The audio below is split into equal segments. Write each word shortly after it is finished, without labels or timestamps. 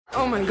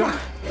Oh my God.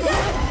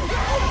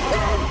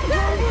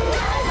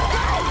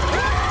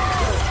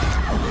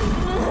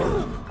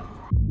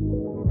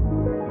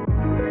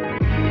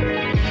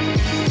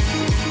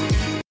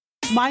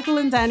 Michael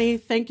and Danny,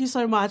 thank you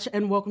so much,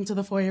 and welcome to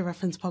the For Your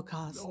Reference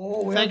podcast.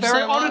 Oh, we're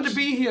very honored to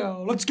be here.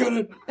 Let's get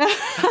it.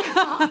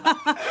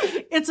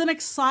 It's an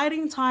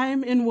exciting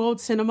time in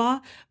world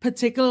cinema,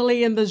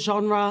 particularly in the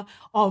genre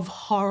of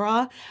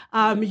horror.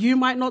 You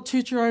might not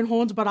toot your own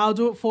horns, but I'll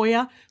do it for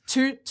you.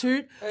 Toot,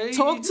 toot. Hey.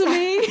 Talk to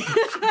me.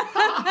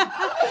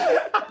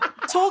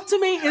 Talk to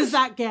me is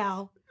that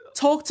gal.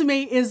 Talk to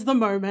me is the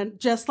moment,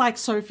 just like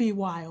Sophie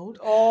Wilde.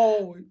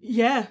 Oh.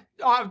 Yeah.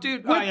 Oh,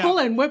 dude.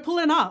 We're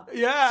pulling up.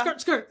 Yeah.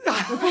 Skirt.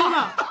 We're pulling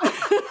up.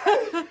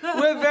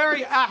 We're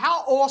very,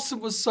 how awesome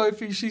was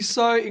Sophie? She's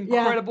so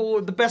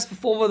incredible, the best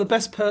performer, the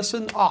best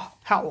person. Oh,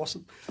 how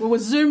awesome. Well, we're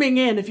zooming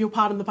in, if you'll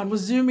pardon the pun, we're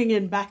zooming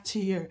in back to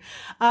you.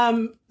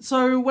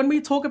 So when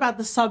we talk about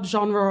the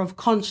subgenre of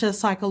conscious,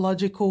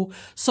 psychological,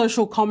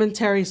 social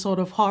commentary sort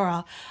of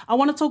horror, I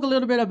want to talk a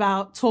little bit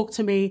about Talk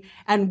to Me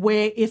and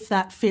where, if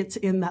that fits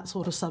in that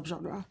sort of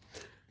subgenre.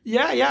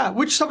 Yeah.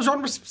 Which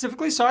subgenre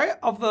specifically, sorry,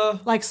 of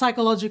the... Like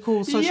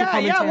psychological, social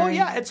commentary.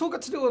 Yeah. It's all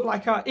got to do with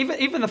like,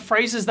 even the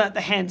phrases that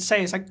the hand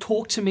says, like,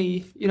 talk to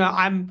me, you know,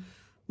 I'm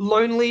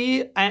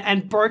lonely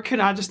and broken.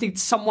 I just need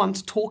someone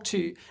to talk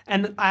to.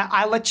 And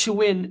I let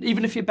you in,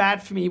 even if you're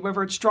bad for me,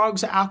 whether it's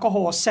drugs or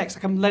alcohol or sex,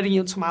 like I'm letting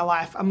you into my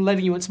life. I'm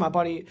letting you into my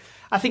body.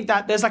 I think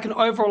that there's like an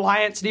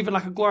over-reliance and even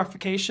like a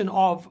glorification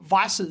of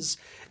vices,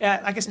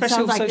 like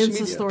especially with social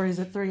media. Insta stories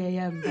at 3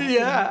 a.m.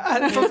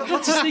 Yeah,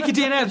 lots of sneaky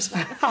DMs.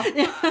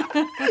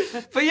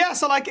 But yeah,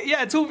 so like,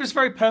 yeah, it's all just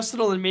very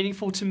personal and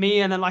meaningful to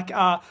me. And then like,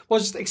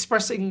 was just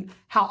expressing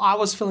how I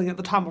was feeling at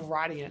the time of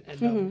writing it.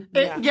 And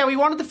we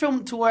wanted the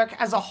film to work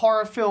as a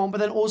horror film, but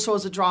then also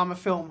as a drama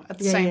film at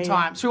the same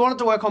time. So we wanted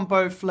to work on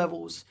both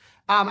levels.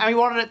 And we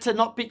wanted it to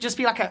not be just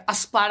be like a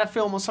splatter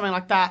film or something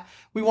like that.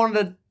 We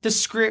wanted the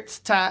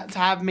script to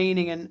have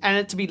meaning and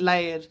it to be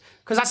layered.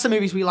 Because that's the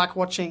movies we like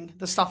watching.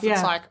 The stuff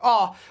that's like,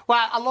 oh,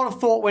 well, a lot of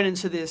thought went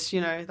into this,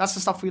 you know. That's the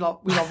stuff we love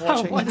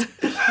watching.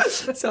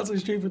 That sounds so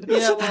stupid.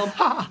 Yeah, well,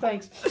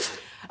 thanks.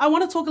 I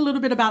want to talk a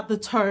little bit about the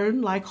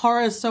tone. Like,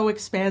 horror is so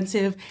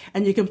expansive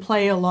and you can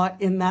play a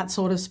lot in that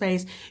sort of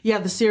space. You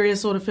have the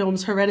serious sort of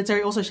films,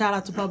 Hereditary. Also, shout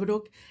out to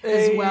Babadook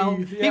as well.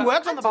 Yeah. He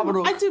works on the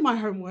Babadook. I do my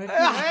homework.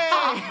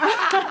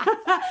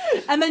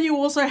 And then you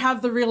also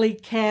have the really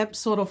camp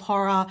sort of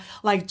horror,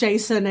 like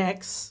Jason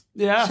X.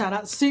 Yeah. Shout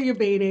out to your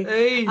beanie.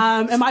 Hey.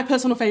 And my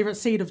personal favorite,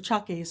 Seed of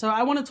Chucky. So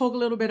I want to talk a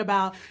little bit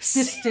about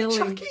distilling.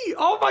 Chucky?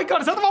 Oh my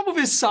God, is that the one with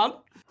his son?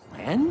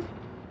 Glenn?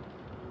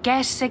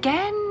 Guess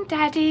again,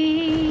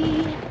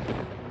 Daddy.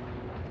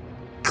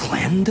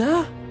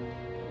 Glenda?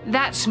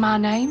 That's my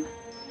name.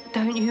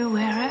 Don't you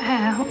wear it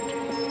out.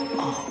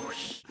 Oh,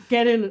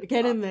 Get in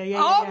there.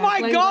 Yeah, oh my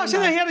Glenn gosh, and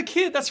Glenda. then he had a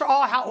kid. That's right.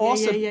 Oh, how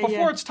awesome. yeah,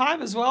 Before its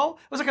time as well.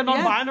 It was like a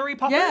non-binary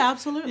puppet. Yeah,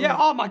 absolutely. Yeah,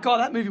 oh my God,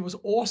 that movie was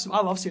awesome.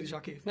 I love Seed of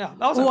Chucky. Yeah,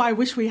 that was I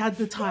wish we had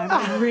the time.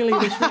 I really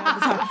wish we had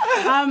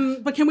the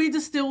time. But can we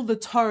distill the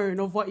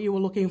tone of what you were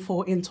looking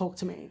for in Talk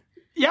to Me?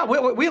 Yeah,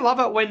 we love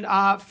it when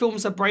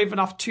films are brave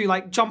enough to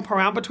like jump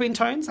around between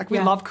tones. Like we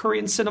love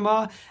Korean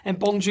cinema and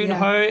Bong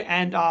Joon-ho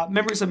and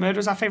Memories of Murder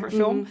is our favorite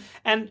film.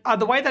 And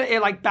the way that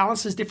it like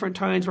balances different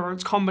tones, whether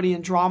it's comedy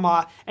and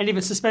drama and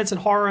even suspense and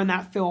horror in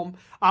that film,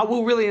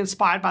 we're really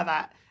inspired by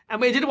that. And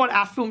we didn't want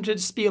our film to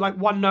just be like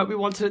one note. We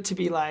wanted it to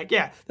be like,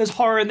 there's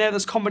horror in there,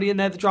 there's comedy in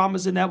there, the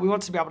drama's in there. We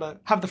wanted to be able to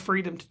have the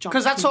freedom to jump.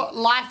 Because that's what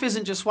life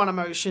isn't just one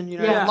emotion, you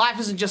know. Yeah. Life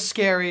isn't just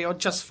scary or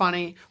just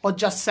funny or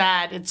just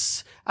sad.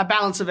 It's a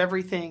balance of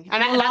everything.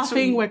 And We're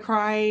laughing, we're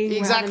crying,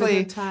 exactly. we're having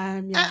a good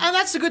time. Yeah. And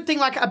that's the good thing,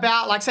 like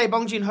about, like, say,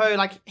 Bong Joon-ho,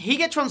 like he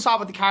gets you on side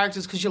with the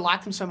characters because you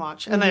like them so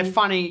much and they're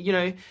funny. You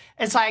know,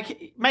 it's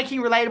like making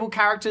relatable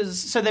characters.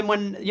 So then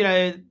when you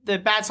know the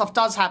bad stuff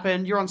does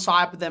happen, you're on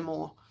side with them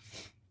more.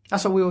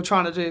 That's what we were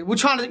trying to do. We're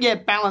trying to,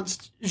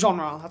 balanced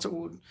genre. That's what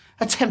we're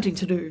attempting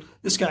to do.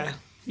 This guy,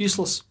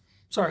 useless.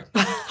 Sorry.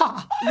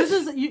 This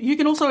is, you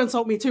can also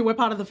insult me too. We're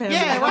part of the family.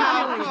 Yeah,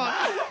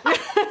 wow.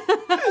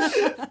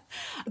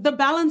 The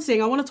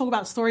balancing, I want to talk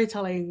about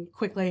storytelling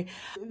quickly.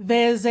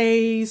 There's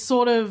a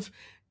sort of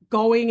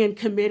going and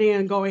committing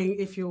and going,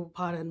 if you'll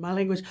pardon my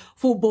language,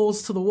 full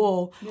balls to the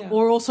wall,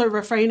 or also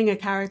refraining a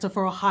character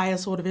for a higher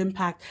sort of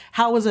impact.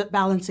 How was it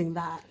balancing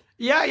that?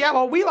 Yeah.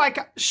 Well, we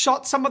like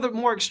shot some of the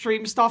more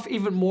extreme stuff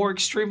even more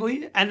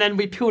extremely, and then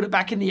we peeled it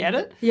back in the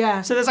edit.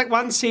 Yeah. So there's like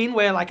one scene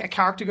where like a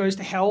character goes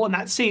to hell, and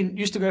that scene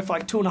used to go for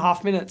like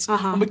 2.5 minutes,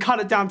 and we cut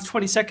it down to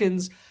 20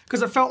 seconds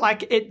because it felt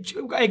like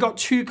it got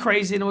too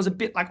crazy and it was a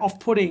bit like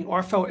off-putting, or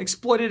it felt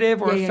exploitative,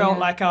 or it felt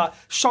like a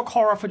shock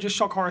horror for just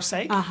shock horror's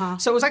sake.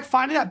 So it was like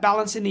finding that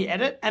balance in the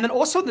edit, and then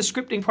also in the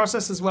scripting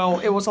process as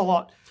well. It was a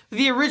lot.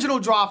 The original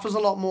draft was a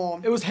lot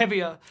more. It was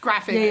heavier,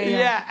 graphic.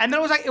 Yeah. And then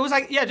it was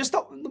like just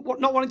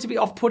not wanting to be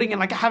off-putting and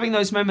like having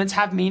those moments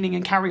have meaning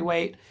and carry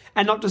weight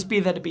and not just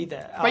be there to be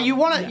there. But you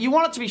want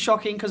it to be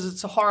shocking because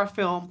it's a horror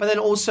film, but then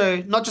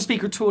also not just be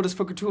gratuitous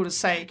for gratuitous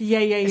sake.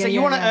 Yeah. So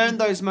you want to earn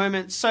those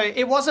moments. So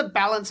it was a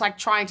balance, like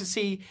trying to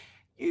see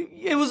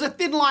it was a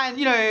thin line,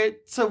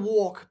 to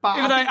walk. But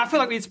Even though I feel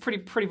like it's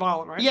pretty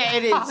violent, right? yeah,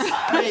 it is.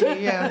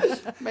 Maybe, yeah.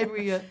 Maybe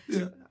we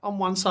on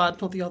one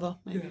side, not the other.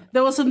 Maybe.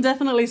 There was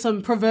definitely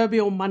some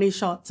proverbial money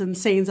shots and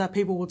scenes that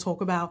people will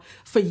talk about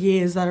for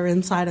years that are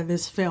inside of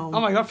this film. Oh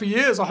my God, for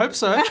years. I hope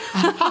so.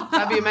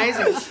 That'd be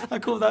amazing. How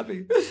cool would that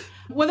be?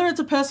 Whether it's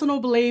a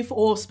personal belief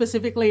or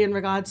specifically in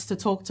regards to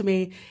Talk to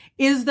Me,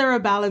 is there a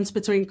balance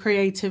between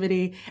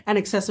creativity and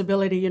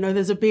accessibility?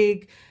 There's a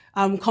big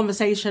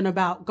conversation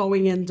about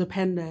going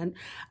independent.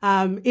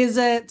 Is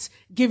it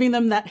giving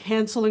them that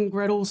Hansel and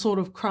Gretel sort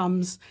of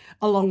crumbs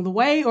along the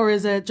way, or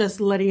is it just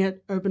letting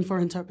it open for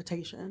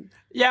interpretation?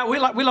 Yeah, we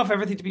love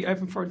everything to be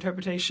open for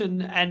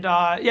interpretation, and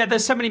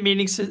there's so many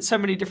meanings, so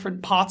many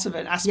different parts of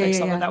it, aspects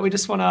of it that we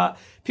just want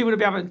people to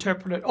be able to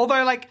interpret it.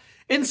 Although, like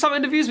in some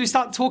interviews, we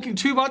start talking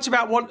too much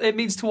about what it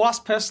means to us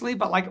personally,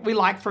 but like we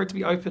like for it to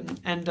be open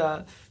and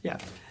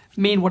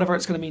mean whatever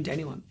it's going to mean to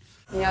anyone.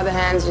 The other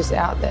hand's just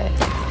out there.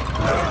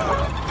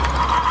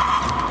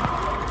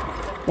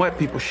 White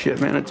people shit,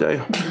 man, I tell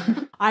you.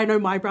 I know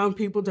my brown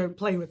people don't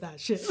play with that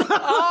shit.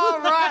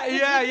 Oh,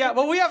 right. Yeah.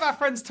 Well, we have our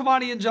friends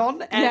Tamani and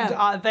John,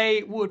 and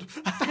they would.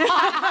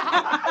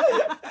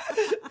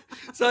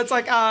 So it's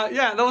like,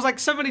 there was like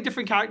so many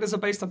different characters are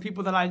based on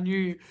people that I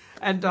knew.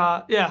 And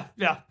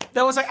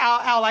there was like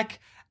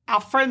our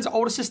friend's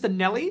older sister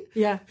Nellie,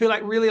 who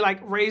like really like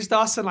raised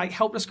us and like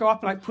helped us grow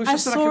up and like pushed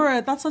us. I saw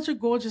it. That's such a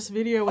gorgeous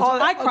video.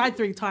 I cried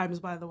 3 times,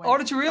 by the way. Oh,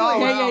 did you really?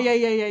 Oh,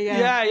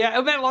 yeah.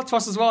 It meant a lot to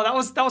us as well.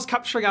 That was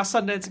capturing our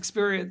Sundance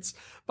experience.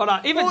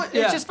 But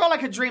it just felt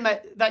like a dream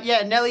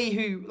that Nellie,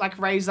 who like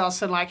raised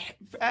us and like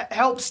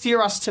helped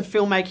steer us to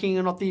filmmaking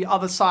and not the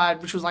other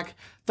side, which was like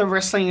the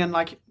wrestling and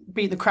like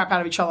beating the crap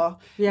out of each other.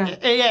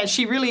 Yeah,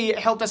 she really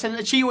helped us,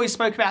 and she always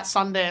spoke about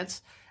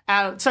Sundance.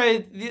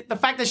 So the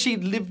fact that she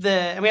lived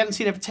there and we hadn't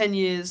seen her for 10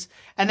 years,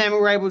 and then we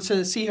were able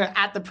to see her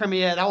at the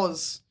premiere, it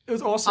was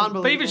awesome.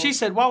 But even she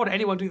said, why would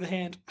anyone do the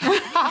hand?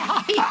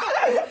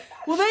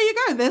 Well, there you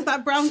go. There's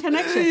that brown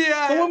connection.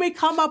 But when we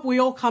come up, we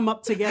all come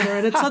up together,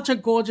 and it's such a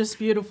gorgeous,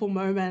 beautiful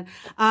moment.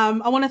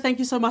 I want to thank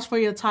you so much for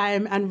your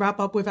time and wrap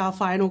up with our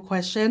final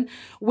question.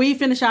 We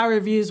finish our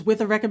reviews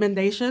with a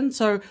recommendation.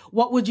 So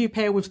what would you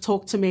pair with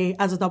Talk to Me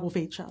as a double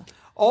feature?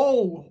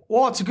 Oh,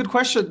 it's a good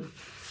question.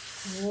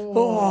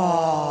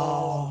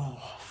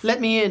 Oh. Let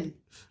Me In.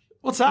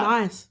 What's that?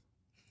 Nice.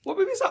 What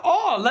movie is that?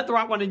 Oh, Let the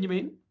Right One In, you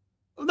mean?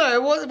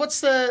 No, what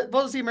was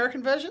the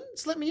American version?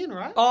 It's Let Me In,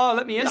 right? Oh,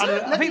 Let Me In.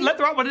 I think Let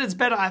the Right One In is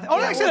better.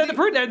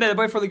 Actually, they're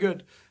both really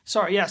good.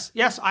 Sorry, yes,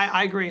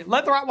 I agree.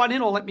 Let the Right One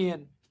In or Let Me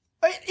In?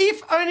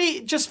 If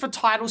only just for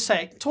title's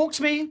sake. Talk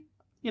to Me,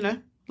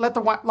 Let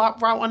the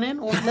right one in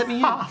or Let Me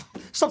In.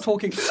 Stop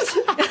talking.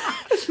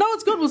 No,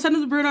 it's good. We'll send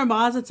it to Bruno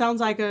Mars. It sounds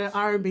like an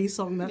R&B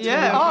song. That's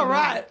all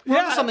right. We're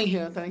onto something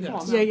here, Danny. Come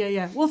on.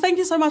 Yeah. Well, thank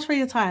you so much for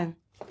your time.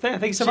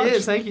 Thank you so much.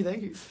 Cheers. Thank you.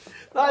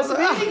 Nice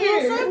meeting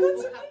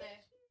you. Out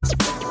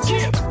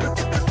there.